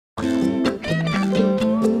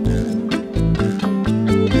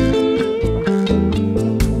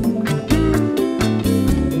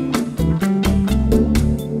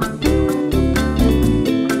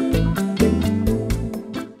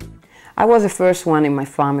I was the first one in my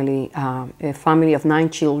family, a family of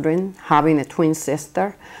 9 children, having a twin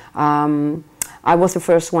sister. I was the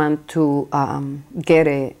first one to get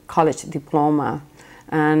a college diploma.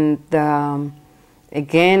 And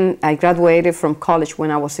again, I graduated from college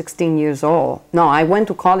when I was 16 years old. No, I went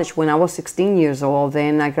to college when I was 16 years old.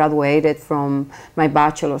 Then I graduated from my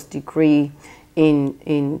bachelor's degree in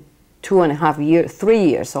 2.5 years, 3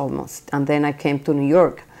 years almost. And then I came to New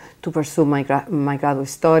York to pursue my graduate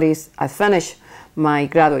studies. I finished my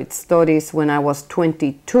graduate studies when I was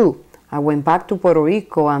 22. I went back to Puerto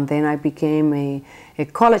Rico, and then I became a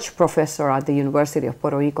college professor at the University of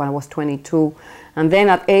Puerto Rico. I was 22. And then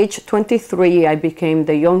at age 23, I became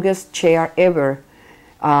the youngest chair ever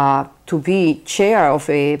to be chair of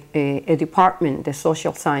a department, the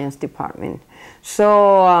social science department.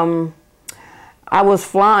 So I was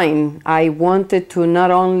flying. I wanted to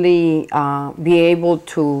not only be able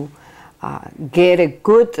to get a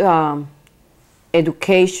good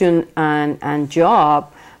education and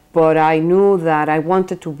job, but I knew that I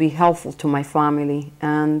wanted to be helpful to my family,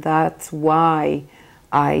 and that's why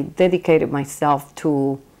I dedicated myself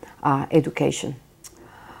to education.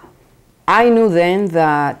 I knew then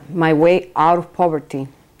that my way out of poverty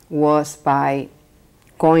was by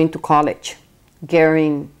going to college,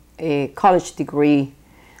 getting a college degree,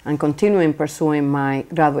 and continuing pursuing my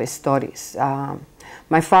graduate studies.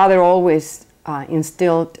 My father always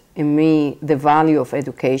instilled in me the value of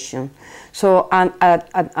education. So at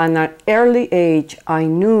an early age, I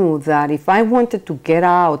knew that if I wanted to get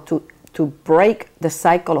out, to break the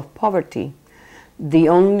cycle of poverty, the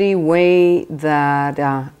only way that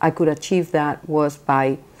I could achieve that was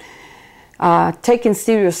by taking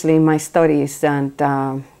seriously my studies and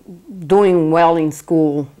doing well in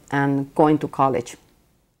school and going to college.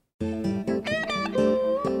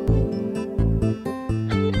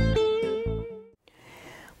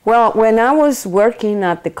 Well, when I was working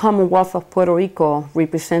at the Commonwealth of Puerto Rico,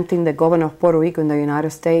 representing the governor of Puerto Rico in the United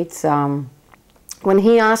States, when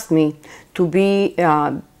he asked me to be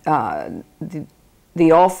the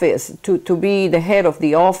office, to be the head of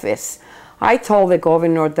the office, I told the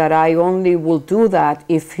governor that I only will do that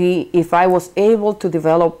if I was able to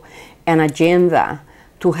develop an agenda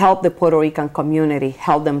to help the Puerto Rican community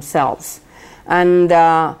help themselves. And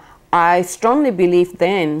I strongly believed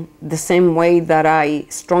then, the same way that I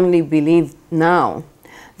strongly believe now,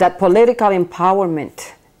 that political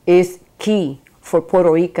empowerment is key for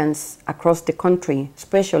Puerto Ricans across the country,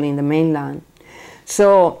 especially in the mainland.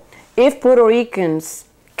 So if Puerto Ricans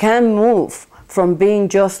can move from being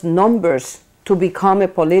just numbers to become a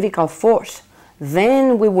political force,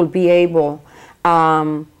 then we will be able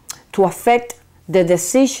to affect the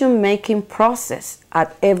decision-making process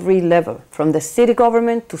at every level, from the city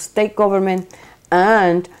government to state government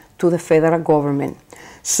and to the federal government.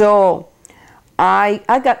 So I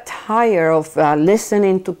got tired of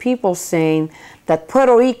listening to people saying that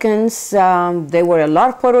Puerto Ricans, there were a lot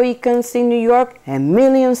of Puerto Ricans in New York, 1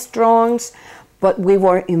 million strongs, but we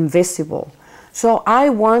were invisible. So I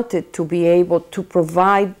wanted to be able to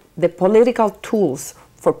provide the political tools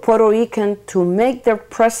for Puerto Ricans to make their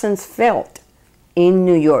presence felt in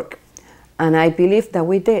New York. And I believe that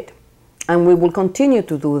we did. And we will continue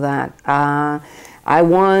to do that. I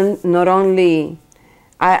want not only,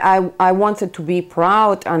 I wanted to be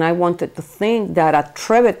proud, and I wanted to think that at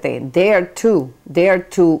Trevete, dare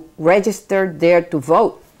to register, dare to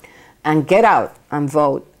vote, and get out and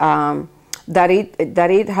vote, that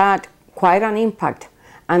it had quite an impact,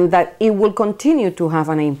 and that it will continue to have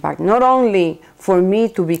an impact, not only for me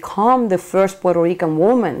to become the first Puerto Rican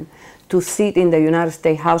woman to sit in the United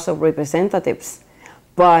States House of Representatives,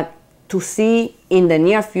 but to see in the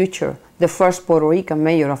near future the first Puerto Rican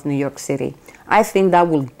mayor of New York City. I think that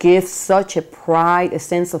will give such a pride, a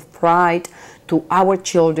sense of pride to our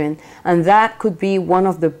children, and that could be one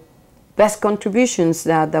of the best contributions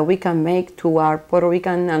that we can make to our Puerto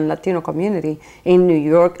Rican and Latino community in New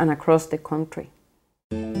York and across the country.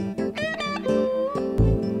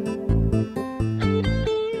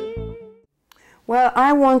 Well,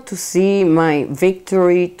 I want to see my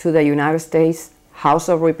victory to the United States House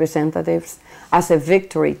of Representatives as a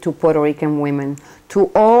victory to Puerto Rican women,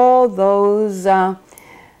 to all those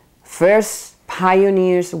first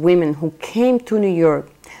pioneers, women who came to New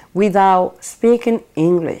York without speaking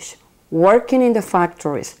English, working in the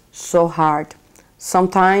factories so hard,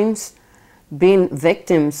 sometimes being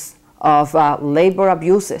victims of labor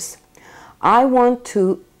abuses. I want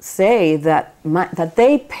to say that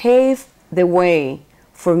they paved the way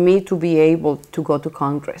for me to be able to go to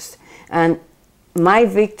Congress. And my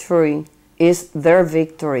victory is their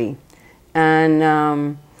victory.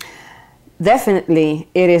 And Definitely,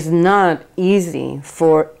 it is not easy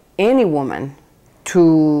for any woman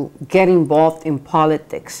to get involved in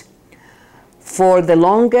politics. For the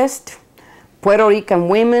longest, Puerto Rican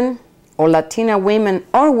women or Latina women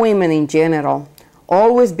or women in general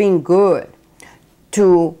always been good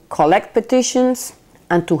to collect petitions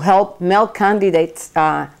and to help male candidates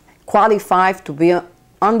qualify to be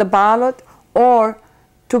on the ballot or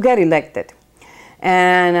to get elected.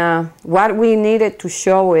 And what we needed to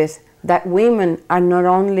show is that women are not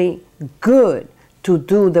only good to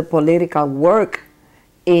do the political work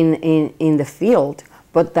in the field,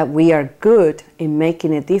 but that we are good in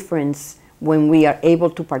making a difference when we are able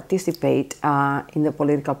to participate in the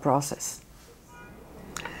political process.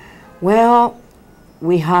 Well,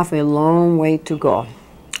 we have a long way to go.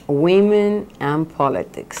 Women and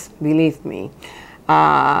politics, believe me.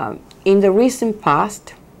 In the recent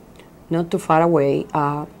past, not too far away,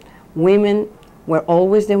 women were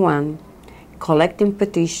always the one collecting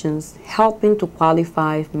petitions, helping to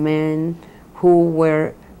qualify men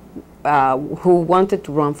who wanted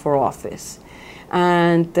to run for office.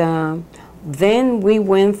 And then we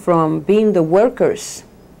went from being the workers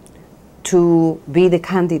to be the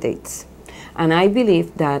candidates. And I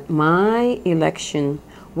believe that my election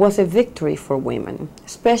was a victory for women,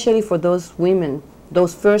 especially for those women,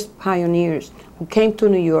 those first pioneers who came to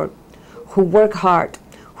New York, who worked hard,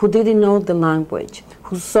 who didn't know the language,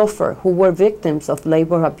 who suffered, who were victims of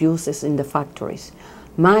labor abuses in the factories.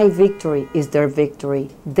 My victory is their victory.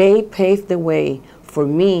 They paved the way for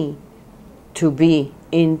me to be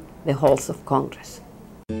in the halls of Congress.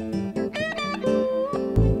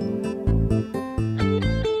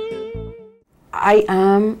 I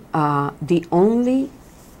am the only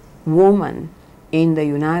woman in the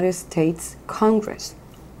United States Congress,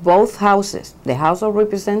 both houses, the House of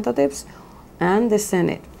Representatives and the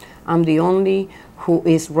Senate. I'm the only who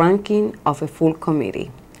is ranking of a full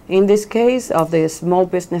committee. In this case, of the Small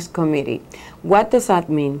Business Committee. What does that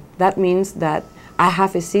mean? That means that I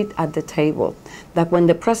have a seat at the table, that when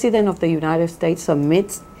the President of the United States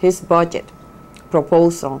submits his budget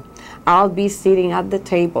proposal, I'll be sitting at the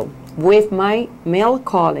table with my male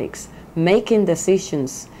colleagues making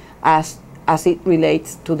decisions as it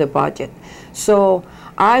relates to the budget. So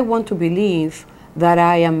I want to believe that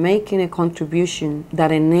I am making a contribution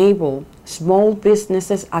that enable small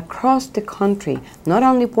businesses across the country, not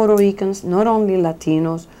only Puerto Ricans, not only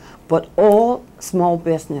Latinos, but all small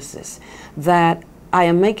businesses, that I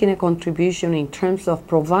am making a contribution in terms of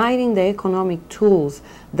providing the economic tools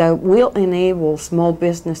that will enable small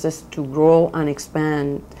businesses to grow and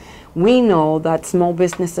expand. We know that small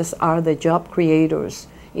businesses are the job creators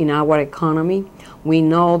in our economy. We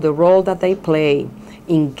know the role that they play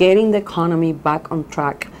in getting the economy back on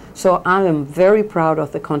track. So I am very proud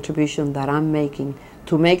of the contribution that I'm making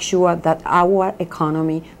to make sure that our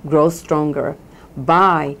economy grows stronger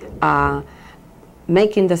by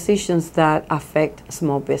making decisions that affect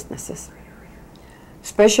small businesses.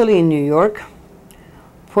 Especially in New York,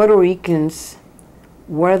 Puerto Ricans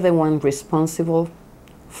were the ones responsible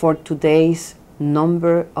for today's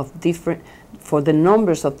number of different, for the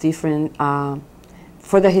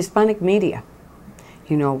Hispanic media.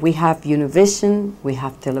 You know, we have Univision, we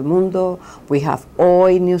have Telemundo, we have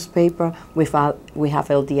Hoy newspaper, we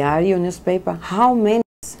have El Diario newspaper. How many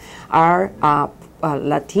are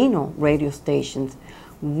Latino radio stations?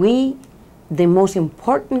 The most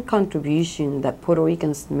important contribution that Puerto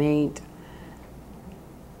Ricans made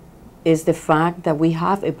is the fact that we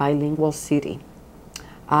have a bilingual city,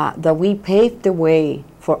 that we paved the way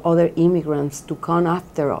for other immigrants to come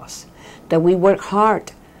after us, that we work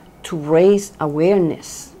hard to raise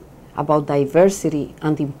awareness about diversity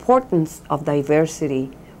and the importance of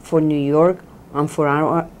diversity for New York and for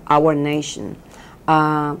our nation,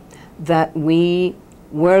 that we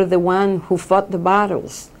were the one who fought the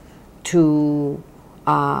battles for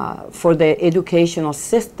the educational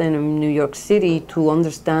system in New York City to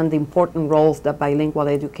understand the important roles that bilingual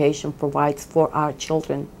education provides for our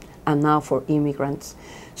children and now for immigrants.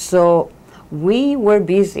 So we were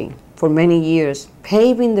busy for many years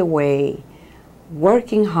paving the way,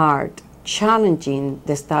 working hard, challenging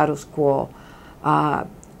the status quo,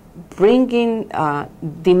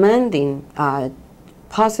 demanding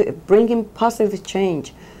bringing positive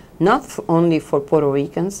change, not only for Puerto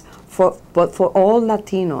Ricans, but for all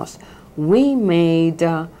Latinos. We made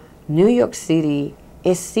New York City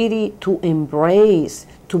a city to embrace,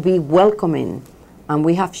 to be welcoming, and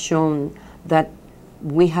we have shown that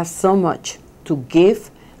we have so much to give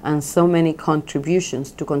and so many contributions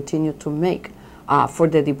to continue to make for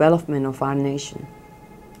the development of our nation.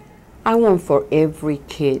 I want for every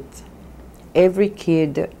kid every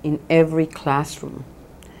kid in every classroom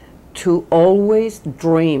to always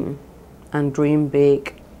dream and dream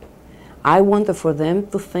big. I wanted for them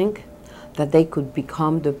to think that they could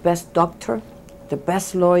become the best doctor, the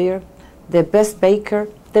best lawyer, the best baker,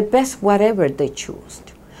 the best whatever they choose.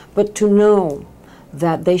 But to know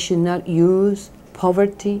that they should not use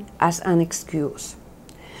poverty as an excuse,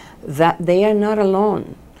 that they are not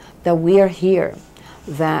alone, that we are here,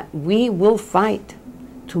 that we will fight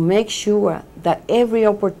to make sure that every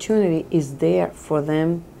opportunity is there for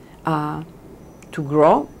them to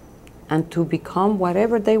grow and to become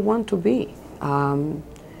whatever they want to be.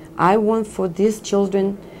 I want for these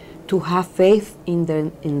children to have faith in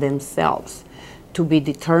themselves, to be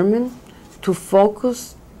determined, to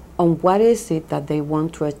focus on what is it that they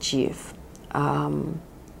want to achieve, and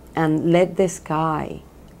let the sky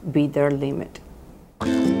be their limit.